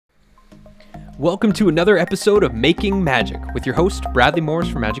Welcome to another episode of Making Magic with your host, Bradley Morris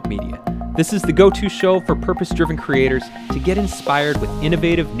from Magic Media. This is the go-to show for purpose-driven creators to get inspired with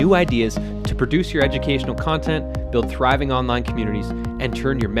innovative new ideas to produce your educational content, build thriving online communities, and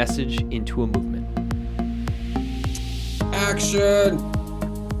turn your message into a movement. Action!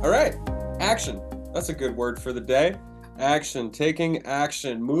 All right, action. That's a good word for the day. Action, taking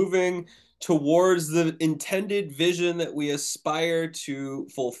action, moving towards the intended vision that we aspire to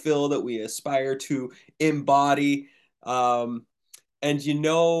fulfill, that we aspire to embody. And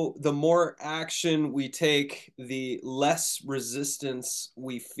the more action we take, the less resistance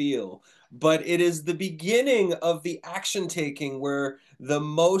we feel. But it is the beginning of the action taking where the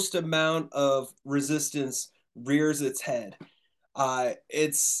most amount of resistance rears its head.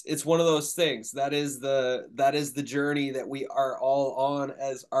 It's one of those things that is the journey that we are all on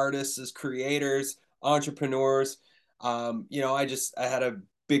as artists, as creators, entrepreneurs. I had a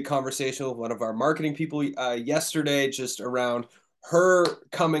big conversation with one of our marketing people yesterday, just around her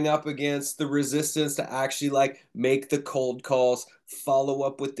coming up against the resistance to actually make the cold calls, follow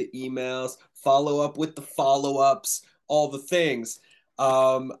up with the emails, follow up with the follow-ups, all the things.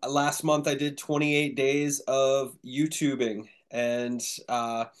 Last month I did 28 days of YouTubing, and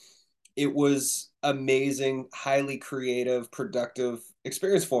it was amazing, highly creative, productive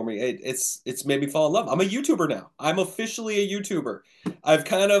experience for me. It's made me fall in love. I'm a YouTuber now. I'm officially a YouTuber. I've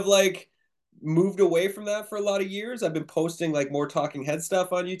kind of moved away from that for a lot of years. I've been posting more talking head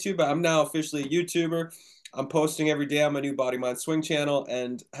stuff on YouTube, but I'm now officially a YouTuber. I'm posting every day on my new Body Mind Swing channel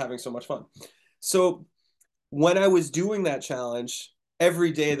and having so much fun. So when I was doing that challenge,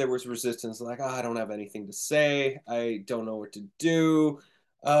 every day there was resistance. I don't have anything to say. I don't know what to do.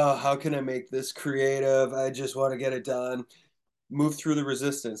 How can I make this creative? I just want to get it done. Move through the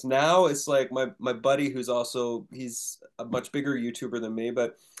resistance. Now it's my buddy, he's a much bigger YouTuber than me,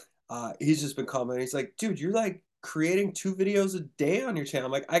 but he's just been commenting. He's like, dude, you're creating 2 videos a day on your channel.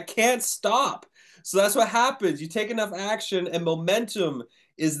 I'm like, I can't stop. So that's what happens. You take enough action, and momentum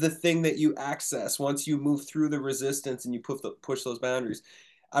is the thing that you access once you move through the resistance and you push those boundaries.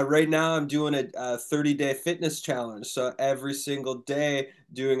 Right now I'm doing a 30-day fitness challenge. So every single day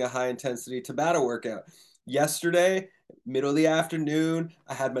doing a high intensity Tabata workout. Yesterday, middle of the afternoon,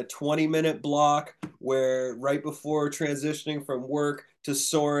 I had my 20-minute block where right before transitioning from work to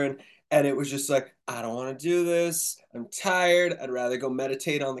Soren, and it was just I don't want to do this. I'm tired. I'd rather go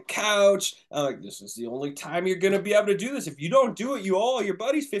meditate on the couch. I'm like, this is the only time you're going to be able to do this. If you don't do it, you owe your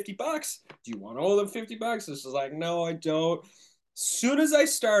buddies $50. Do you want all them $50? This is no, I don't. Soon as I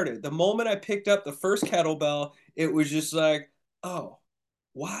started, the moment I picked up the first kettlebell, it was just oh,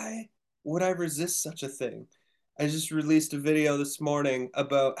 why would I resist such a thing? I just released a video this morning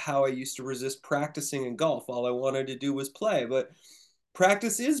about how I used to resist practicing in golf. All I wanted to do was play, but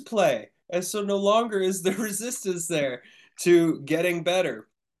practice is play. And so no longer is the resistance there to getting better.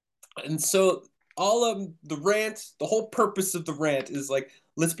 And so all of the rant, the whole purpose of the rant is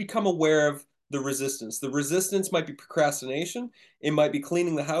let's become aware of the resistance. The resistance might be procrastination. It might be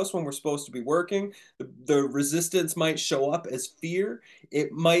cleaning the house when we're supposed to be working. The resistance might show up as fear.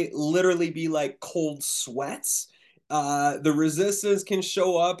 It might literally be cold sweats. The resistance can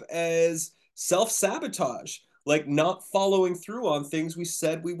show up as self-sabotage, not following through on things we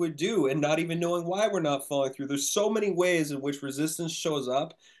said we would do and not even knowing why we're not following through. There's so many ways in which resistance shows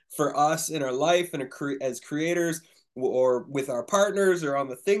up for us in our life and as creators, or with our partners, or on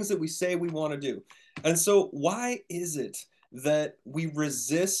the things that we say we want to do. And so why is it that we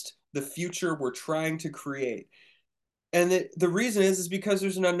resist the future we're trying to create? And the reason is because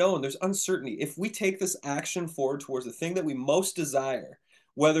there's an unknown, there's uncertainty. If we take this action forward towards the thing that we most desire,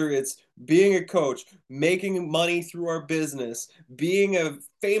 whether it's being a coach, making money through our business, being a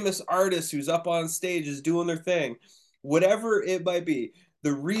famous artist who's up on stage is doing their thing, whatever it might be,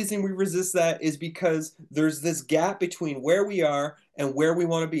 the reason we resist that is because there's this gap between where we are and where we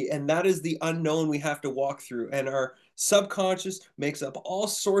want to be. And that is the unknown we have to walk through. And our subconscious makes up all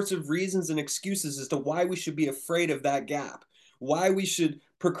sorts of reasons and excuses as to why we should be afraid of that gap, why we should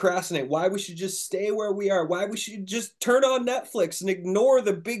procrastinate, why we should just stay where we are, why we should just turn on Netflix and ignore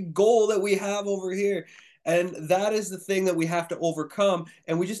the big goal that we have over here. And that is the thing that we have to overcome.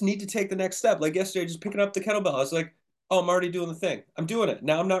 And we just need to take the next step. Like yesterday, just picking up the kettlebell, I was like, oh, I'm already doing the thing. I'm doing it.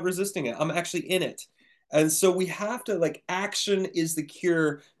 Now I'm not resisting it. I'm actually in it. And so we have to action is the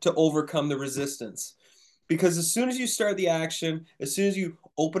cure to overcome the resistance. Because as soon as you start the action, as soon as you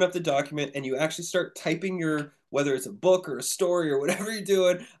open up the document and you actually start typing whether it's a book or a story or whatever you're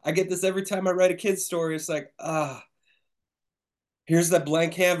doing, I get this every time I write a kid's story. It's here's that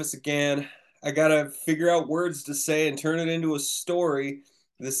blank canvas again. I got to figure out words to say and turn it into a story.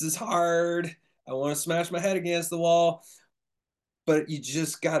 This is hard. I want to smash my head against the wall, but you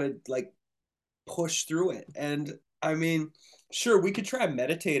just got to like push through it. And I mean, sure, we could try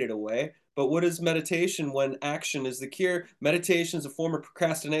meditate it away, but what is meditation when action is the cure? Meditation is a form of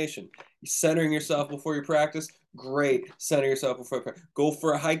procrastination. You're centering yourself before you practice. Great. Center yourself before you practice. Go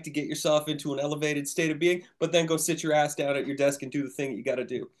for a hike to get yourself into an elevated state of being, but then go sit your ass down at your desk and do the thing that you got to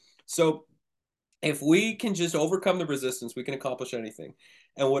do. So if we can just overcome the resistance, we can accomplish anything.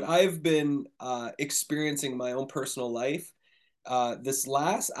 And what I've been experiencing in my own personal life, I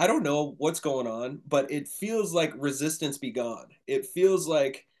don't know what's going on, but it feels like resistance be gone. It feels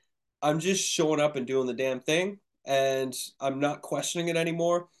like I'm just showing up and doing the damn thing, and I'm not questioning it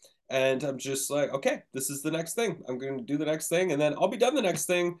anymore. And I'm just like, okay, this is the next thing. I'm going to do the next thing, and then I'll be done the next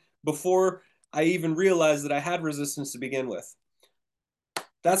thing before I even realize that I had resistance to begin with.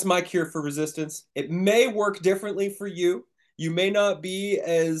 That's my cure for resistance. It may work differently for you. You may not be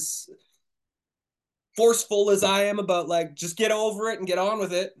as forceful as I am about like just get over it and get on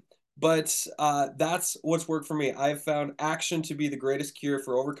with it. But that's what's worked for me. I've found action to be the greatest cure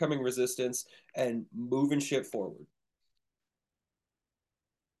for overcoming resistance and moving shit forward.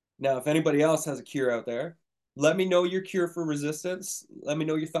 Now, if anybody else has a cure out there, let me know your cure for resistance. Let me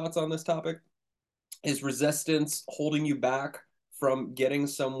know your thoughts on this topic. Is resistance holding you back from getting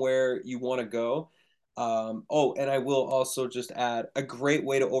somewhere you want to go? Oh, and I will also just add a great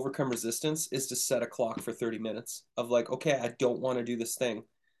way to overcome resistance is to set a clock for 30 minutes of like, okay, I don't want to do this thing.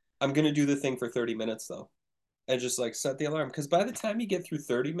 I'm going to do the thing for 30 minutes though. And just like set the alarm. Because by the time you get through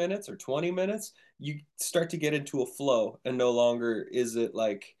 30 minutes or 20 minutes, you start to get into a flow and no longer is it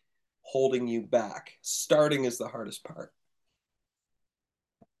like holding you back. Starting is the hardest part.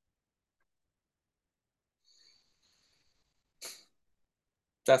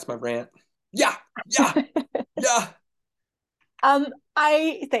 That's my rant. Yeah, yeah, yeah.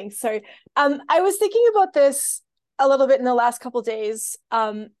 Thanks, sorry. I was thinking about this a little bit in the last couple days,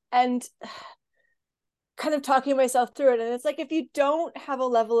 and kind of talking myself through it. And it's like, if you don't have a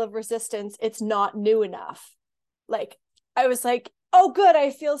level of resistance, it's not new enough. Like, I was like, oh, good,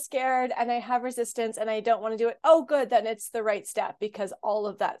 I feel scared and I have resistance and I don't want to do it. Oh, good, then it's the right step because all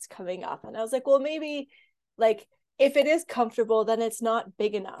of that's coming up. And I was like, well, maybe like if it is comfortable, then it's not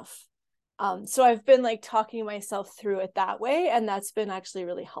big enough. So I've been like talking myself through it that way, and that's been actually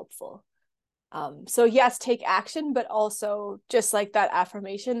really helpful. So yes, take action, but also just like that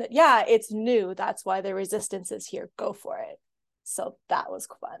affirmation that, yeah, it's new. That's why the resistance is here. Go for it. So that was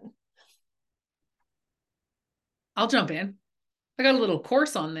fun. I'll jump in. I got a little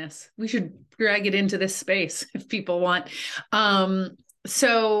course on this. We should drag it into this space if people want.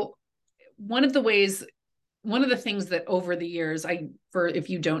 So one of the things that over the years, if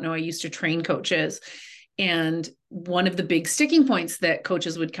you don't know, I used to train coaches. And one of the big sticking points that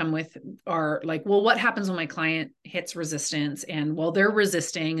coaches would come with are like, well, what happens when my client hits resistance? And well, they're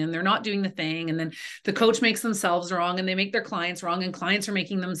resisting and they're not doing the thing. And then the coach makes themselves wrong and they make their clients wrong and clients are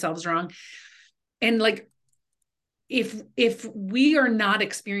making themselves wrong. And like, if we are not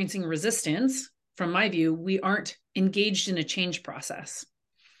experiencing resistance, from my view, we aren't engaged in a change process.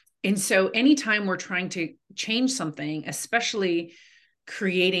 And so anytime we're trying to change something, especially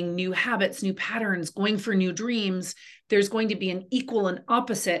creating new habits, new patterns, going for new dreams, there's going to be an equal and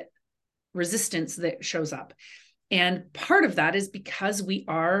opposite resistance that shows up. And part of that is because we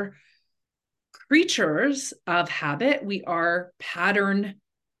are creatures of habit. We are pattern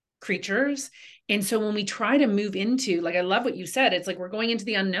creatures. And so when we try to move into, like, I love what you said, it's like we're going into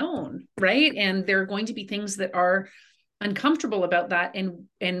the unknown, right? And there are going to be things that are uncomfortable about that.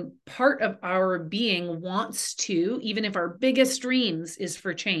 And part of our being wants to, even if our biggest dreams is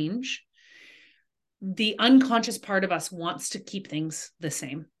for change, the unconscious part of us wants to keep things the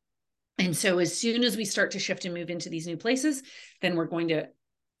same. And so as soon as we start to shift and move into these new places, then we're going to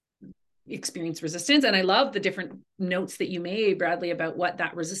experience resistance. And I love the different notes that you made, Bradley, about what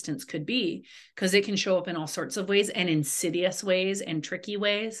that resistance could be, because it can show up in all sorts of ways and insidious ways and tricky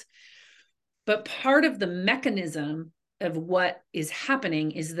ways. But part of the mechanism of what is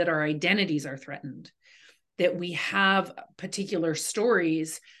happening is that our identities are threatened, that we have particular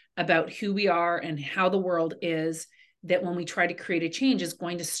stories about who we are and how the world is, that when we try to create a change is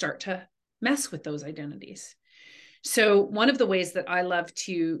going to start to mess with those identities. So one of the ways that I love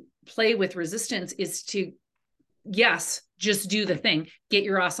to play with resistance is to, yes, just do the thing, get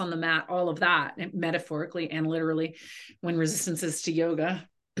your ass on the mat, all of that, metaphorically and literally, when resistance is to yoga.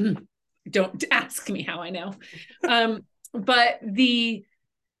 Don't ask me how I know. But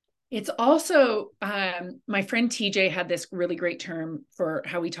it's also, my friend TJ had this really great term for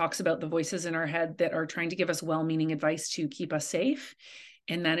how he talks about the voices in our head that are trying to give us well-meaning advice to keep us safe.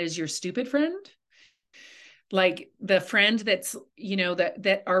 and that is your stupid friend. Like the friend that's,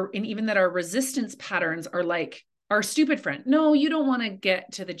 that are, and even that our resistance patterns are like our stupid friend. No, you don't want to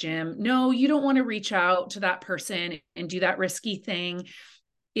get to the gym. No, you don't want to reach out to that person and do that risky thing.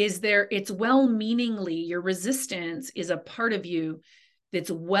 It's well-meaningly, your resistance is a part of you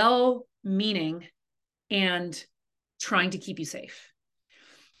that's well-meaning and trying to keep you safe.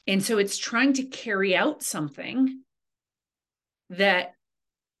 And so it's trying to carry out something that,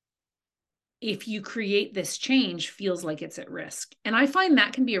 if you create this change, feels like it's at risk. And I find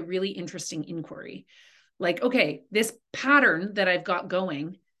that can be a really interesting inquiry. Like, okay, this pattern that I've got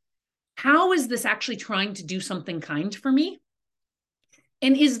going, how is this actually trying to do something kind for me?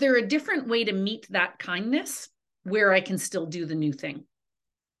 And is there a different way to meet that kindness where I can still do the new thing?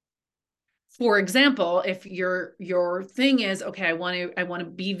 For example, if your thing is, okay, I want to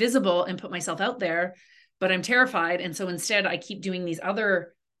be visible and put myself out there, but I'm terrified. And so instead I keep doing these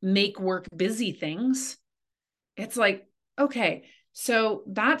other make work busy things. It's like, okay, so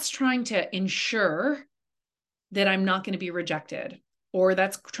that's trying to ensure that I'm not going to be rejected, or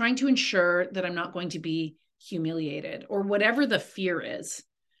that's trying to ensure that I'm not going to be humiliated, or whatever the fear is.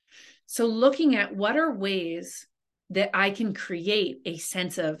 So looking at what are ways that I can create a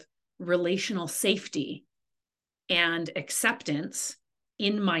sense of relational safety and acceptance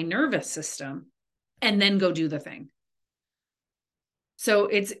in my nervous system, and then go do the thing. So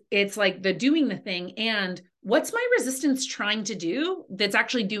it's like the doing the thing, and what's my resistance trying to do that's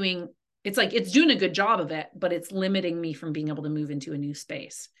actually doing, it's like it's doing a good job of it, but it's limiting me from being able to move into a new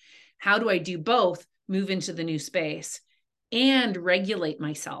space. How do I do both, move into the new space and regulate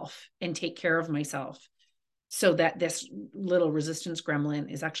myself and take care of myself so that this little resistance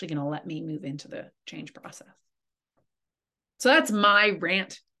gremlin is actually going to let me move into the change process? So that's my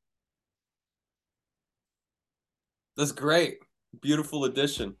rant. That's great. Beautiful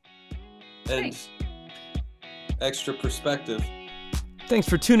addition and extra perspective. Thanks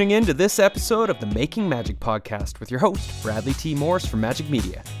for tuning in to this episode of the Making Magic podcast with your host, Bradley T. Morris from Magic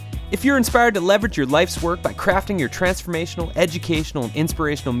Media. If you're inspired to leverage your life's work by crafting your transformational, educational, and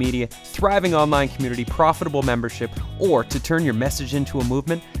inspirational media, thriving online community, profitable membership, or to turn your message into a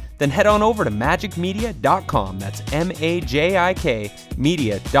movement, then head on over to magicmedia.com. That's MAJIK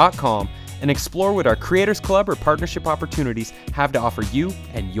media.com. and explore what our Creators Club or partnership opportunities have to offer you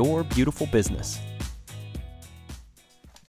and your beautiful business.